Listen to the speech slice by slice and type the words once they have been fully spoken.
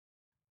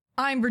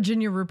I'm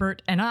Virginia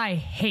Rupert, and I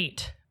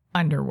hate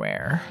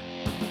underwear.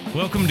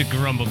 Welcome to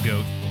Grumble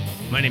Goat.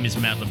 My name is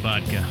Matt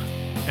Labodka,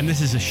 and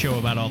this is a show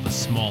about all the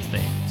small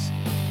things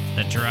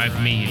that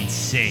drive me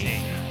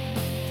insane.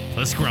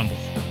 Let's grumble.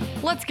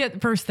 Let's get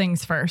first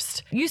things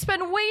first. You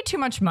spend way too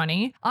much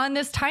money on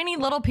this tiny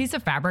little piece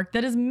of fabric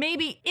that is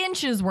maybe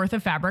inches worth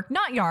of fabric,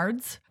 not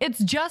yards. It's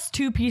just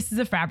two pieces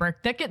of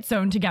fabric that get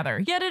sewn together,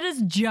 yet it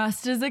is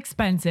just as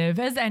expensive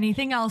as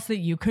anything else that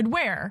you could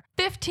wear.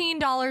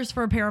 $15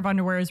 for a pair of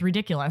underwear is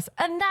ridiculous,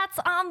 and that's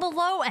on the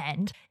low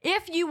end.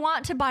 If you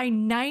want to buy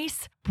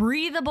nice,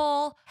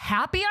 breathable,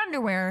 happy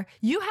underwear,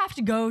 you have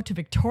to go to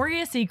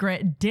Victoria's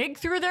Secret, dig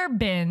through their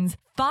bins,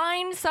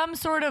 find some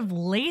sort of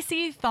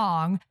lacy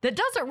thong that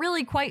doesn't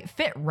really quite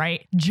fit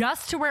right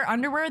just to wear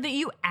underwear that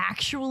you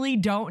actually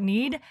don't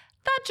need.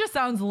 That just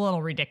sounds a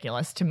little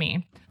ridiculous to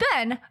me.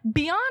 Then,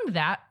 beyond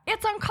that,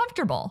 it's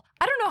uncomfortable.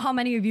 I don't know how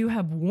many of you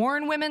have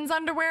worn women's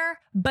underwear,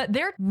 but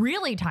they're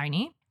really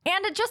tiny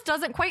and it just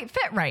doesn't quite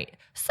fit right.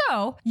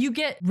 So you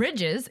get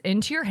ridges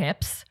into your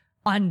hips,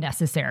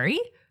 unnecessary.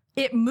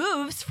 It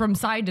moves from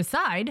side to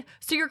side,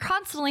 so you're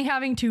constantly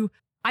having to,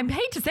 I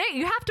hate to say it,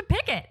 you have to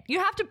pick it. You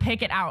have to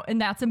pick it out, and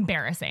that's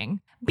embarrassing.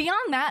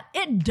 Beyond that,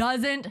 it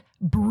doesn't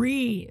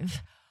breathe.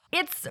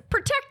 It's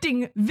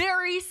protecting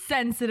very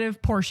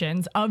sensitive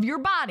portions of your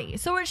body,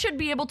 so it should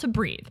be able to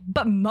breathe.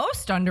 But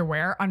most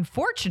underwear,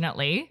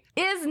 unfortunately,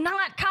 is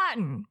not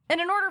cotton.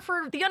 And in order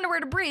for the underwear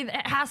to breathe,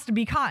 it has to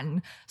be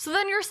cotton. So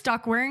then you're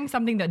stuck wearing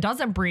something that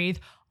doesn't breathe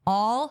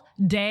all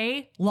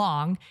day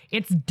long.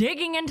 It's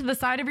digging into the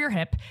side of your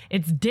hip,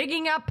 it's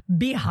digging up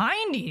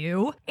behind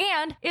you,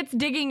 and it's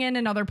digging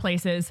in other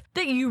places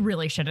that you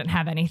really shouldn't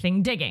have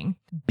anything digging.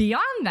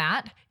 Beyond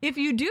that, if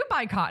you do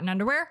buy cotton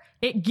underwear,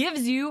 it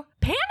gives you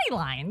panty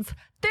lines.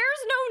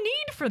 There's no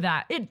need for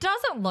that. It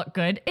doesn't look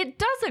good. It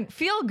doesn't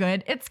feel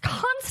good. It's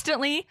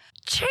constantly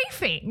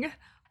chafing.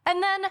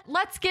 And then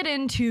let's get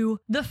into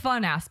the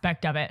fun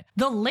aspect of it.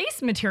 The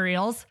lace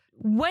materials,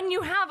 when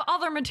you have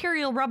other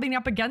material rubbing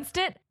up against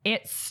it,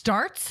 it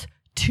starts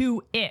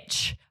to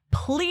itch.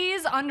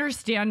 Please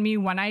understand me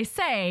when I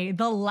say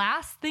the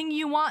last thing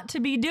you want to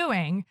be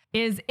doing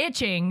is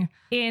itching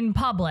in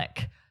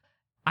public.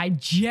 I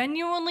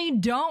genuinely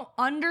don't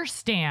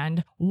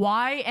understand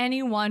why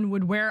anyone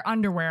would wear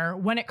underwear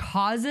when it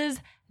causes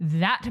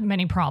that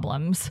many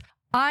problems.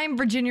 I'm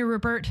Virginia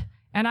Rupert,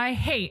 and I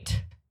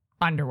hate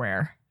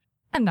underwear.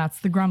 And that's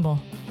the grumble.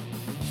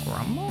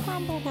 Grumble,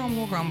 grumble,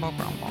 grumble, grumble,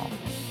 grumble.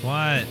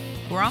 What?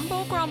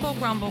 Grumble, grumble,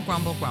 grumble,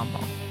 grumble, grumble.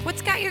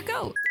 What's got your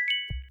goat?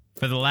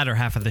 For the latter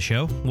half of the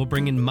show, we'll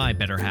bring in my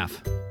better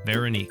half,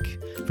 Veronique,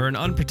 for an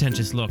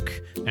unpretentious look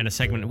and a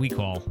segment we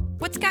call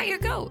What's got your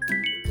goat?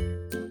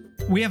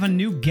 We have a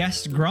new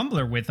guest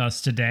grumbler with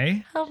us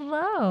today.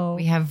 Hello.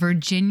 We have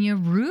Virginia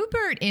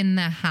Rupert in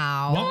the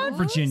house. Welcome,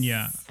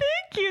 Virginia.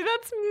 Thank you.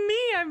 That's me.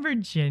 I'm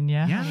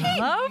Virginia. Yeah.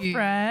 Hello, Hey.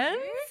 friends.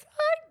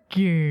 Hi,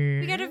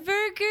 girl. We got a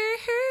burger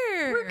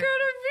here. We got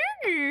a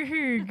burger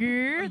here,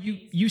 girl.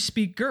 You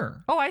speak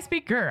Gur. Oh, I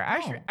speak Gur.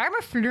 I'm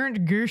a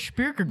fluent Gur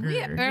speaker, girl.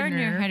 Yeah, I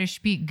know how to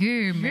speak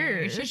Gur, man. Gur.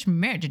 It's just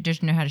Matt that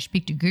doesn't know how to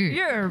speak to Gur.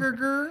 Yeah.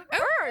 Gur.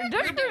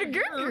 That's not a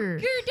Gur. Gur,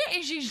 that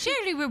is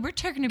exactly what we're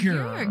talking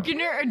Gur. about. You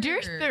know, I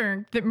just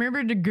think that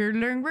maybe the Gur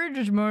language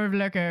is more of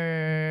like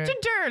a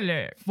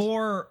dialect.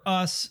 For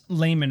us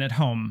laymen at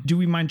home, do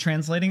we mind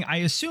translating? I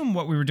assume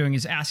what we were doing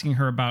is asking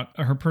her about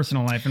her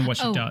personal life and what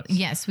she does.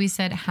 Yes, we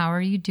said, how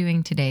are you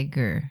doing today,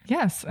 Gur?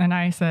 Yes, and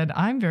I said,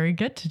 I'm very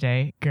good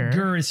today, Gur.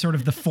 Gur is sort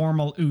of the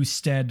formal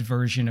Usted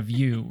version of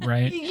you,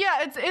 right?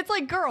 Yeah, it's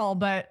like girl,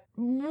 but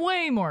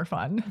way more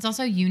fun. It's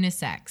also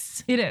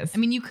unisex. It is. I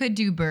mean, you could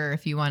do burr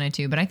if you wanted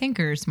to, but I think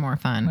Gur's more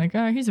fun. like,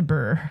 he's a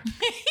burr.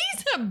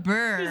 He's a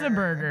burr. He's a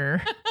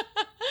burger.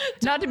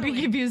 Not to be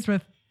confused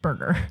with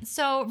burger.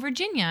 So,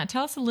 Virginia,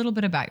 tell us a little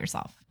bit about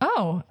yourself.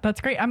 Oh,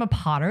 that's great. I'm a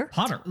Potter.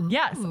 Potter.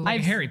 Yes.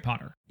 Like Harry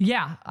Potter.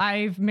 Yeah,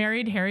 I've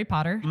married Harry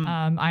Potter.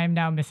 I am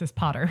now Mrs.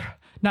 Potter.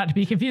 Not to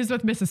be confused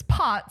with Mrs.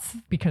 Potts,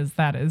 because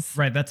that's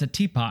Right, that's a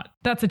teapot.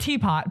 a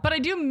teapot. But I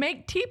do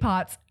make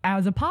teapots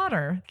as a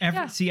Potter.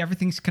 Yeah. See,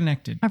 everything's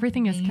connected.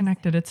 Everything is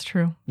connected. It's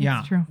true. Yeah.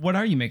 It's true. What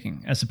are you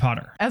making as a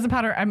Potter? As a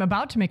Potter, I'm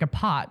about to make a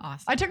pot.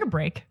 Awesome. I took a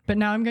break, but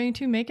now I'm going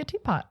to make a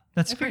teapot.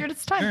 That's I great. figured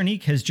it's time.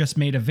 Veronique has just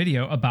made a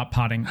video about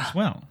potting as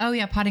well. Oh,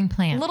 yeah, potting A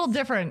plants. little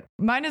different.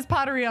 Mine is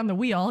pottery on the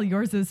wheel.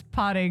 Yours is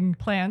potting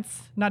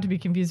plants. Not to be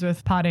confused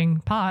with potting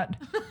pot.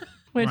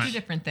 Which Two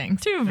different things.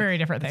 two very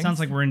different things. Sounds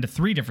like we're into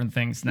three different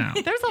things now.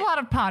 There's a lot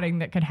of potting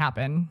that could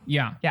happen.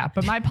 Yeah. Yeah,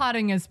 but my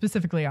potting is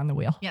specifically on the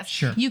wheel. Yes.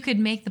 Sure. You could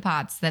make the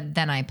pots that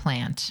then I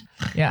plant.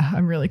 Yeah,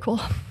 I'm really cool.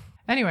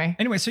 Anyway,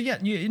 Anyway, so yeah,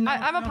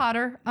 I'm a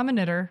potter. I'm a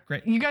knitter.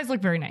 Great. You guys look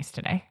very nice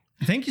today.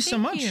 Thank you so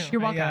Thank much. you.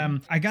 You're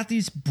welcome. I got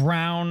these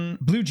brown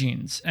blue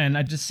jeans, and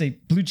I just say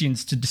blue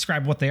jeans to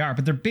describe what they are.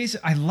 But they're basic.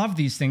 I love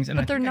these things, and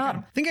But I they're think not-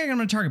 I think I got them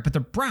at Target, but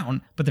they're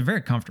brown, but they're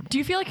very comfortable. Do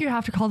you feel like you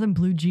have to call them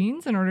blue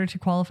jeans in order to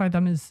qualify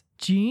them as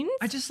jeans?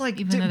 I just like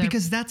Even though they're-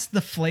 because that's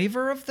the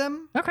flavor of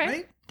them. Okay.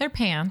 Right? They're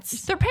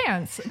pants. They're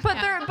pants, but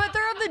they're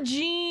of the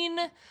jean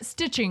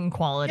stitching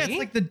quality. Yeah, it's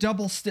like the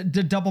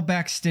double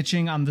back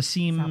stitching on the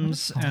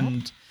seams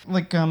and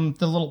like the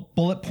little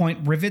bullet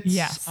point rivets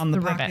Yes, on the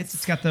the pockets. rivets.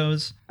 It's got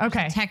those.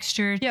 Okay.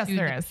 Texture Yes, to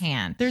there the is.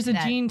 pant. There's a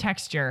that- jean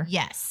texture.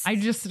 Yes. I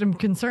just am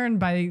concerned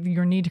by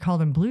your need to call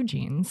them blue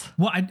jeans.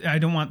 Well, I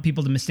don't want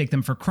people to mistake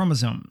them for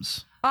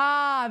chromosomes.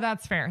 Ah,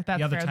 that's fair.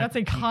 That's other fair. type That's a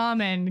of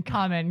jean.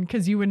 common,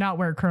 because you would not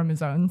wear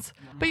chromosomes.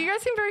 But you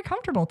guys seem very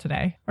comfortable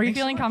today. Are you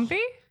feeling comfy?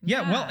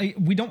 Yeah, well,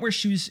 we don't wear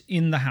shoes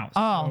in the house.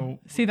 Oh,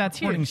 see, that's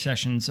Sporting huge.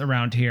 sessions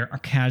around here are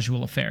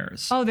casual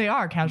affairs. Oh, they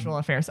are casual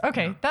affairs.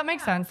 Okay, that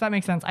makes sense. That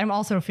makes sense. I'm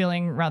also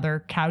feeling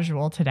rather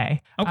casual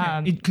today.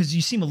 Okay, because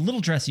you seem a little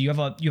dressy. You have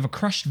a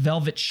crushed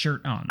velvet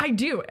shirt on. I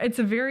do. It's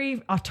a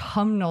very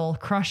autumnal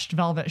crushed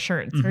velvet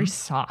shirt. It's very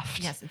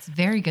soft. Yes, it's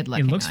very good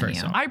looking. It looks on very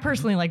you. soft. I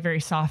personally like very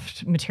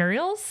soft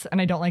materials,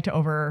 and I don't like to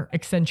over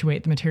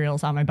accentuate the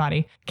materials on my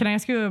body. Can I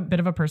ask you a bit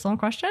of a personal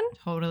question?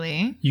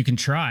 Totally. You can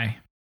try.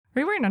 Are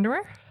you wearing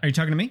underwear? Are you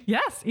talking to me?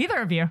 Yes, either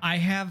of you. I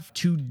have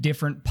two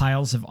different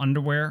piles of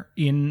underwear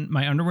in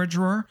my underwear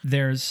drawer.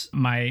 There's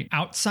my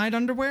outside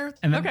underwear,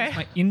 and then Okay. there's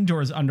my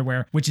indoors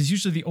underwear, which is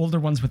usually the older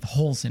ones with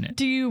holes in it.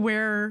 Do you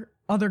wear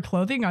other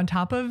clothing on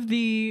top of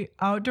the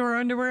outdoor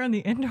underwear and the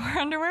indoor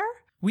underwear?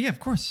 Well, yeah, of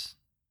course.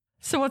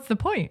 So what's the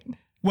point?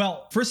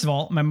 Well, first of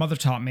all, my mother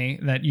taught me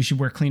that you should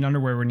wear clean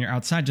underwear when you're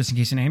outside just in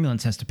case an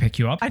ambulance has to pick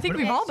you up. I think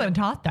we've all been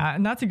taught that,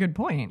 and that's a good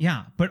point.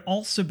 Yeah, but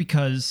also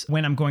because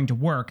when I'm going to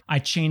work, I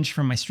change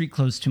from my street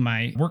clothes to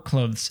my work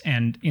clothes.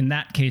 And in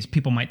that case,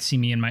 people might see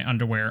me in my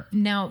underwear.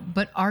 Now,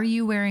 but are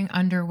you wearing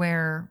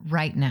underwear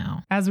right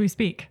now? As we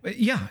speak.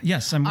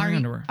 Yes, I'm wearing Are,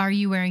 underwear. are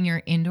you wearing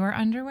your indoor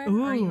underwear or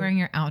are you Ooh. wearing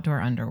your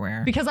outdoor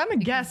underwear? Because I'm a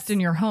guest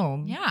in your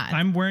home. yeah.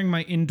 I'm wearing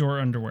my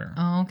indoor underwear.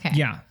 Oh, okay.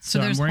 Yeah, so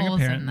I'm there's wearing a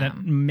holes pair in that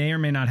them. may or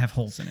may not have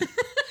holes in it.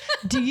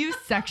 Do you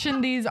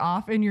section these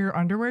off in your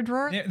underwear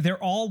drawer? They're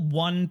all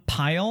one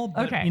pile,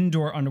 but Okay.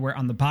 indoor underwear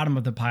on the bottom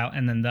of the pile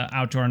and then the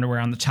outdoor underwear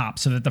on the top.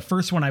 So that the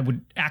first one I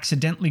would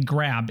accidentally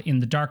grab in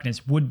the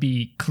darkness would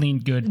be clean,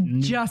 good.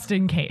 new. Just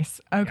in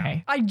case.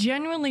 Okay. I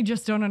genuinely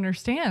just don't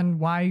understand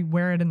why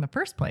wear it in the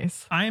first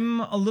place. I'm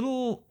a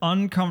little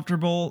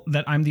uncomfortable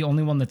that I'm the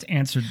only one that's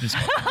answered this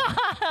question.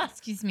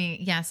 Excuse me.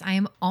 Yes, I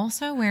am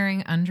also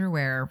wearing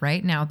underwear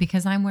right now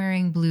because I'm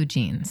wearing blue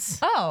jeans.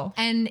 Oh,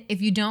 And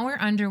if you don't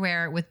wear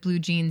underwear with blue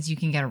jeans, you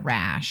can get a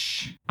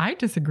rash. I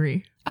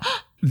disagree.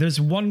 There's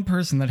one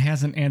person that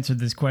hasn't answered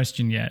this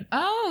question yet.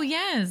 Oh,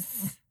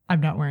 yes.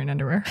 I'm not wearing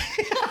underwear.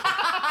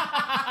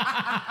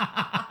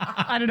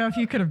 I don't know if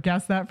you could have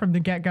guessed that from the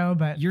get-go,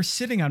 but You're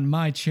sitting on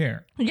my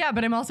chair. yeah,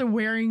 but I'm also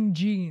wearing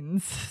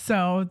jeans.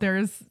 So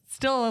there's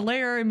still a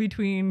layer in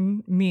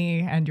between me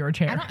and your I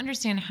chair. don't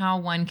understand how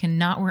one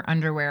cannot wear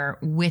underwear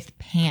with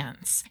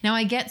pants. Now,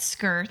 I get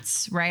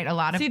skirts, right? A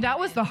lot of See, that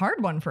was the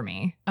hard one for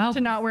me. Oh. To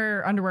not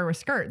wear underwear with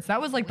skirts.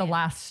 That was like the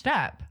last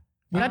step.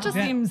 That just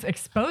Yeah. seems the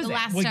exposing.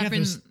 last Well, yeah, step in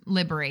there's-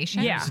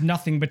 liberation. Yeah. There's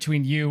nothing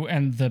between you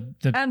and the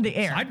And the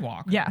air.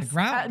 sidewalk. Yes. The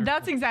ground.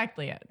 That's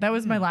exactly it. That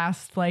was my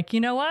last, like, you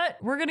know what?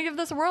 We're going to give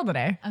this a whirl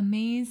today.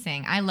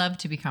 Amazing. I love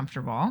to be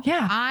comfortable.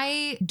 Yeah.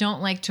 I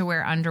don't like to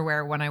wear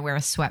underwear when I wear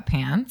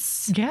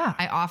sweatpants. Yeah.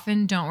 I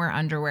often don't wear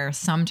underwear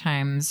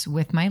sometimes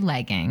with my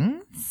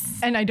leggings.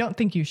 And I don't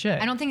think you should.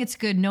 I don't think it's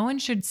good. No one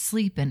should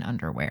sleep in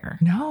underwear.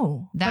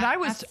 No. That- but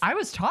that's- I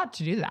was taught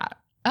to do that.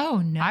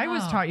 Oh, no. I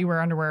was taught you wear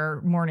underwear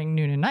morning,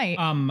 noon, and night.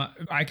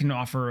 I can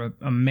offer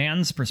a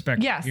man's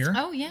perspective Yes. here.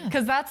 Oh, yeah.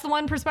 Because that's the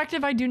one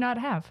perspective I do not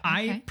have.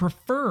 I Okay.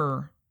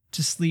 prefer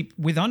to sleep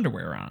with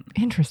underwear on.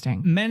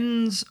 Interesting.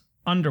 Men's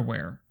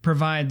underwear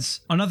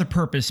provides another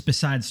purpose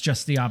besides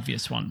just the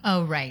obvious one.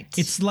 Oh, right.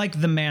 It's like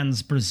the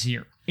man's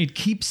brassiere. It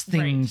keeps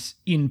things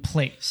in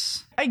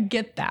place. I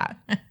get that.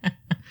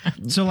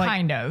 So like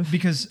Kind of.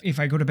 because if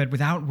I go to bed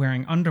without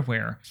wearing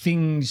underwear,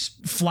 things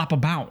flop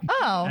about.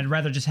 Oh. I'd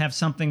rather just have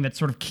something that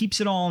sort of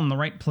keeps it all in the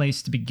right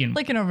place to begin with.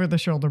 Like an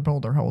over-the-shoulder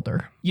boulder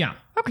holder. Yeah.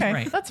 Okay,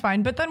 Right. that's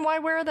fine. But then why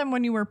wear them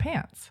when you wear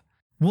pants?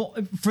 Well,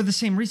 for the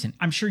same reason.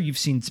 I'm sure you've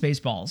seen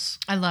Spaceballs.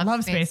 I love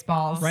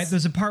Spaceballs. Right?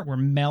 There's a part where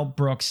Mel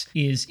Brooks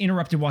is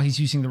interrupted while he's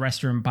using the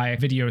restroom by a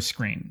video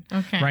screen.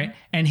 Okay. Right?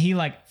 And he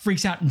like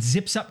freaks out and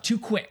zips up too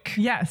quick.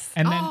 Yes.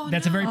 And then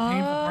that's a very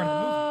painful part of the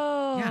movie. Oh.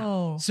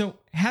 Yeah. So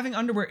having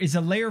underwear is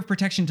a layer of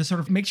protection to sort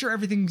of make sure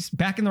everything's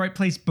back in the right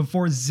place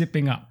before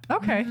zipping up.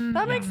 Okay,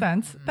 that makes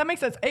sense. That makes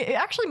sense. It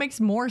actually makes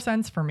more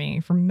sense for me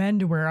for men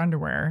to wear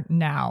underwear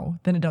now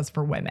than it does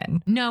for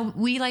women. No,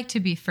 we like to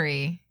be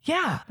free.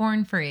 Yeah.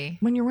 Born free.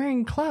 When you're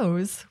wearing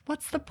clothes,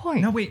 what's the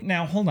point? No, wait,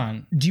 now hold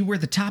on. Do you wear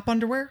the top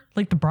underwear?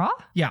 Like the bra?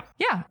 Yeah.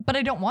 Yeah, but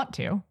I don't want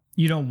to.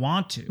 You don't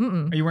want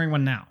to. Are you wearing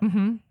one now?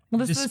 Mm-hmm. Well,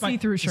 this is a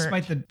see-through shirt.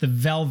 Despite the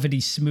velvety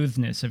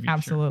smoothness of your shirt.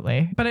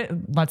 Absolutely. But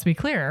let's be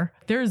clear,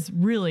 there's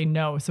really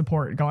no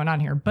support going on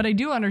here. But I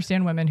do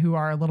understand women who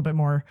are a little bit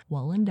more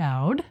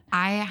well-endowed.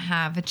 I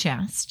have a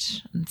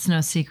chest. It's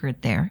no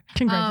secret there.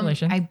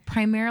 Congratulations. I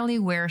primarily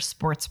wear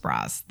sports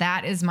bras.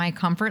 That is my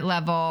comfort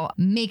level.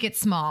 Make it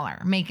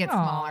smaller. Make it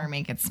smaller.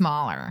 Make it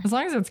smaller. As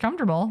long as it's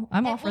comfortable,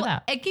 I'm all for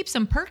that. It keeps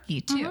them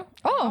perky too.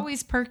 Oh.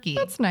 Always perky.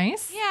 That's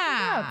nice.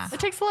 Yeah. It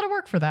takes a lot of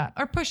work for that.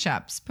 Or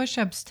push-ups.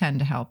 Push-ups tend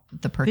to help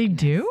the perky. They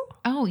do?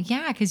 Oh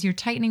yeah, because you're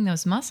tightening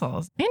those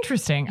muscles.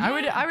 Interesting.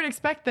 Yeah. I would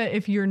expect that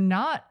if you're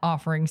not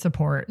offering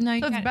support, No,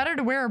 you so it's can't. better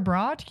to wear a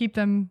bra to keep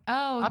them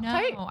Oh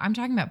uptight. no, I'm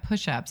talking about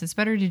push-ups. It's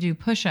better to do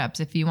push-ups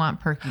if you want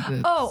perky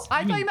boobs. Oh,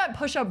 I thought you meant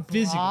push-up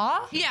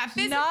bra. yeah,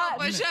 physical Not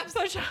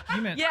push-ups.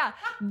 Yeah.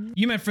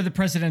 You meant for the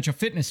presidential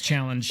fitness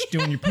challenge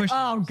doing your push.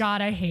 Oh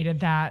God, I hated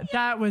that.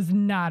 That was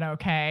not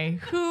okay.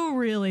 Who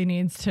really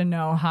needs to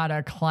know how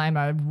to climb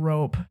a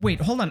rope?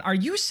 Wait, hold on. Are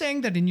you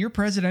saying that in your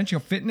presidential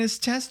fitness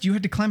test you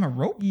had to climb a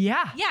rope? Yeah.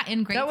 Yeah,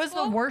 in grade That was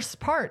school? the worst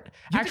part.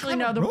 had to Actually, climb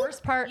no, a the rope?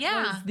 worst part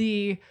Yeah.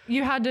 was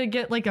you had to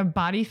get like a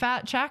body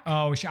fat check.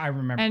 Oh, I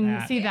remember And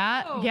that. see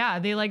that? Ew. Yeah,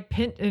 they like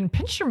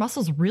pinched your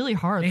muscles really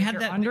hard. They like had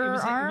your that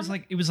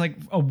underarm. It was like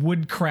a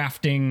wood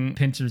crafting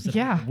pincers that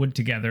Yeah. hold wood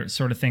together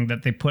sort of thing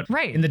that they put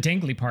Right. in the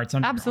dangly parts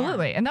under your arm.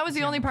 Absolutely. And that was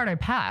the only part I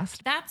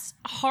passed. That's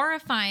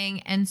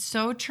horrifying and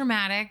so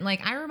traumatic.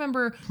 Like, I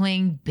remember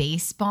playing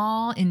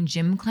baseball in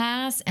gym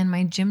class, and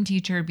my gym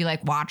teacher would be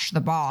like, watch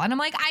the ball. And I'm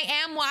like,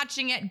 I am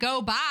watching it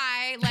go by.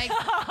 Like,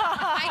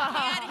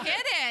 I can't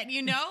hit it,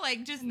 you know?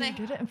 Like, just They the.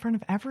 did it in front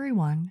of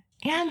everyone.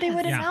 And they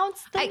would Yeah.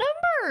 announce the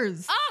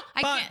numbers. Oh,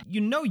 I But can't.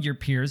 you know your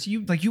peers.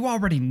 You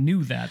already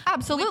knew that.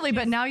 Absolutely.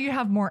 But now you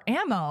have more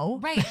ammo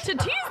Right. to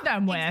tease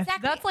them with.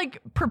 Exactly. That's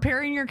like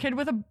preparing your kid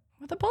with a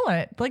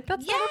bullet. Like,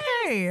 that's not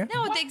okay.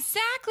 No,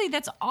 exactly.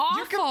 That's awful.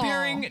 You're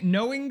comparing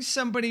knowing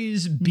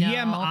somebody's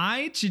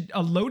BMI to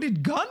a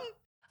loaded gun?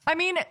 I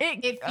mean,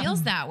 It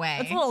feels that way.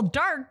 It's a little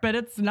dark, but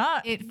it's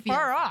not It feels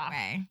far that off.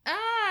 way.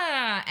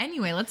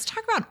 Anyway, let's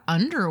talk about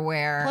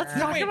underwear. Let's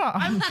talk Wait, about.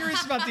 I'm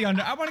curious about the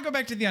I want to go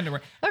back to the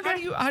underwear.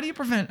 Okay. How do you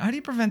prevent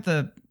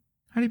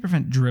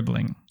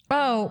dribbling?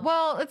 Oh,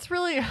 well, it's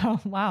really, oh,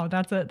 wow,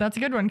 that's a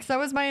good one. Because that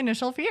was my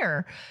initial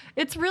fear.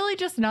 It's really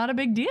just not a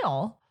big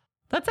deal.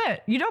 That's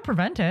it. You don't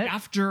prevent it.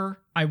 After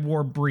I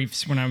wore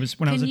briefs when I was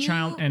a you-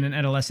 child and an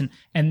adolescent,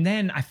 and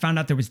then I found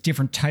out there was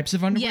different types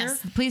of underwear. Yes,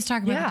 please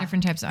talk about Yeah. the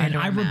different types of And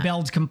underwear. I Matt.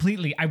 rebelled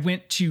completely. I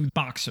went to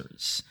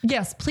boxers.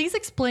 Yes, please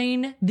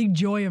explain the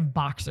joy of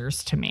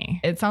boxers to me.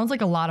 It sounds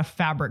like a lot of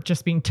fabric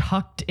just being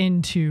tucked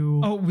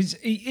into. Oh,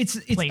 it's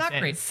not great.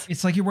 Places.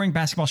 It's like you're wearing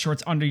basketball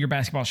shorts under your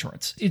basketball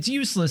shorts. It's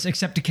useless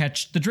except to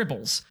catch the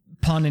dribbles.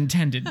 Pun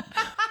intended.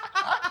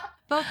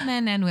 Both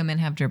men and women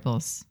have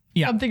dribbles.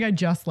 Yeah. Something I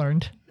just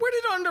learned. Where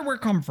did underwear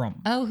come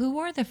from? Oh, who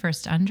wore the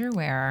first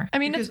underwear? I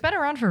mean, it's been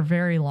around for a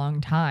very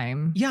long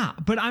time. Yeah,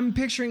 but I'm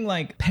picturing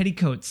like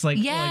petticoats,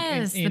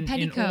 Yes, the in old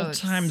petticoats.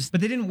 times. But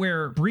they didn't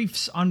wear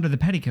briefs under the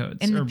petticoats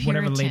And the or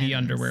whatever lady Puritans.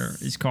 underwear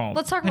is called.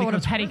 Let's talk about what a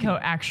Petticoats were petticoat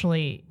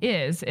actually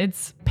is.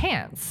 It's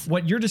pants.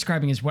 What you're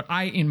describing is what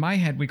in my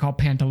head we call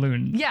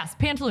pantaloons. Yes,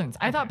 pantaloons.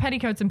 I thought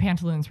petticoats and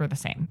pantaloons were the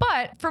same.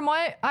 But from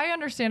what I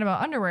understand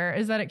about underwear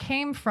is that it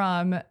came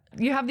from,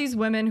 you have these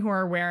women who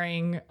are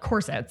wearing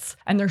corsets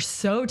and they're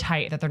so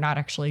tight that they're not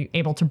actually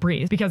able to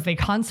breathe because they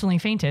constantly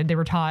fainted. They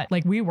were taught,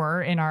 like we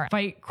were in our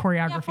fight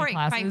choreography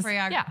classes.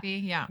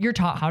 choreography, yeah. You're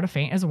taught how to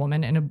faint as a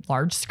woman in a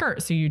large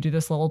skirt. So you do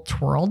this little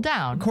twirl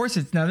down.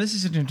 Corsets. Now, this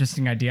is an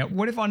interesting idea.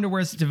 What if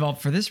underwear is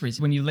developed for this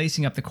reason? When you're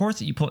lacing up the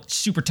corset, you pull it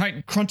super tight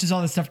and crunches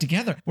all this stuff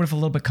together. What if a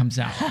little bit comes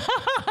out?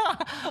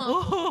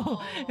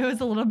 Oh, it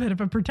was a little bit of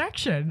a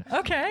protection.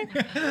 Okay.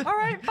 All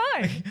right,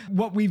 fine.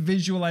 What we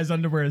visualize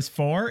underwear is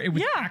for, it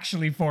was Yeah.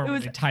 actually for It when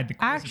was they tied the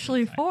corset.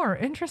 actually for.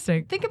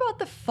 Interesting. Think about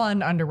the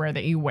fun underwear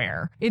that you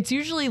wear. It's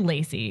usually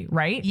lacy,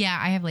 right? Yeah,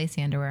 I have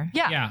lacy underwear.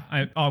 Yeah,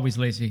 I'm always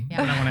lazy.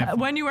 When I want to have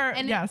When you wear,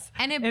 And yes.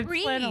 and it It's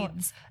breathes. flannel.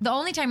 The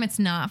only time it's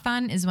not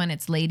fun is when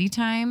it's lady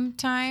time.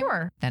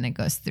 Sure. Then it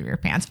goes through your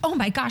pants. Oh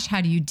my gosh,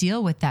 how do you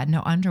deal with that?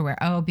 No underwear.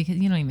 Oh, because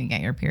you don't even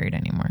get your period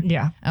anymore.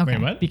 Yeah. Okay.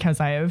 Wait, what? Because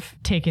I have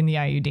taken the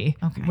IUD,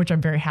 Okay. which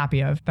I'm very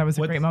happy of. That was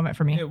a great moment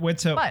for me.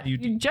 What's up? But you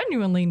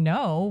genuinely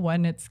know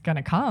when it's going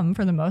to come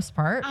for the most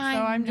part. I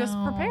so I'm just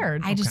know.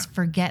 prepared. I just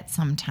forget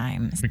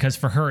sometimes. Because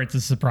for her, it's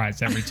a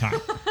surprise every time.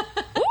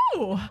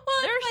 Ooh,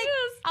 there she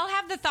is. I'll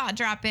have the thought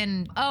drop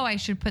in, oh, I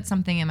should put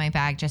something in my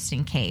bag just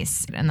in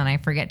case. And then I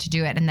forget to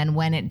do it. And then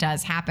when it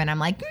does happen, I'm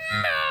like,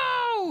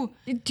 no.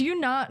 Do you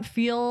not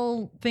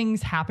feel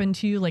things happen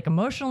to you like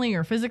emotionally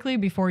or physically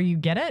before you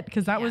get it?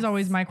 Because that was Yes.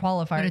 always my But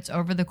qualifier. it's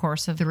over the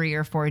course of 3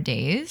 or 4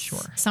 days. Sure.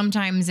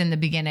 Sometimes in the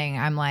beginning,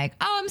 I'm like,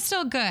 oh, I'm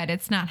still good.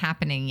 It's not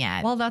happening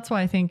yet. Well, that's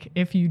why I think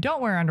if you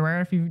don't wear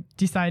underwear, if you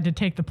decide to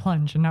take the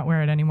plunge and not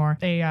wear it anymore,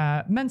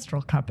 a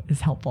menstrual cup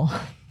is helpful.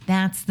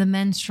 That's the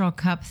menstrual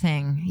cup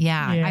thing.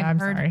 Yeah. I've I'm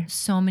heard sorry.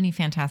 so many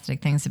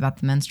fantastic things about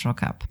the menstrual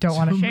cup. Don't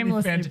want to So many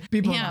shamelessly.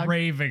 people Yeah. are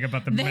raving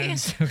about the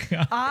menstrual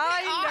cup.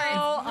 I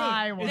know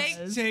I It's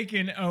was.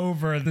 taken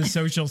over the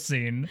social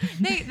scene.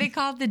 They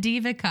call it the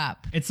Diva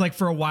Cup. It's like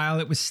for a while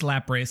it was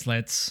slap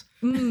bracelets.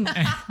 Then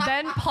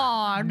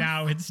Pog.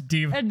 Now it's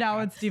diva. And now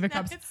it's Diva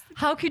Cups.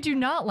 How could you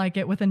not like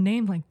it with a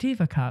name like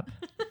Diva Cup?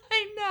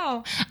 I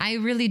know. I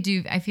really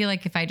do. I feel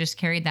like if I just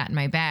carried that in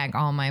my bag,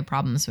 all my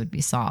problems would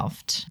be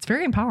solved. It's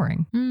very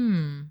empowering.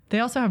 They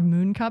also have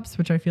moon cups,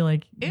 which I feel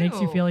like makes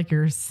you Ew. feel like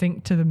you're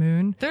synced to the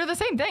moon. They're the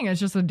same thing. It's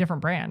just a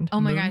different brand.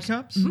 Oh my Moon gosh.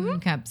 cups? Moon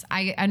cups.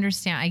 I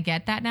understand. I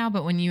get that now.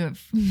 But when you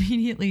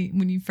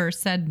when you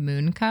first said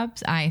moon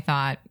cups, I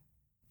thought,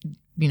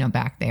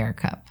 back there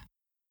cup.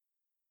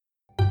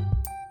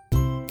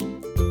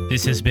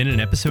 This has been an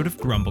episode of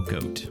Grumble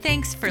Goat.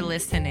 Thanks for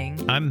listening.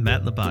 I'm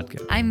Matt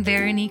Labodka. I'm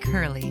Veronique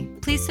Hurley.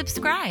 Please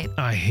subscribe.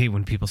 I hate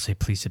when people say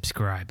please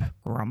subscribe.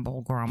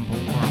 Grumble, grumble,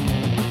 grumble.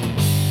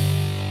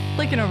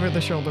 Like an over the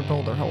shoulder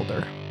boulder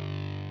holder.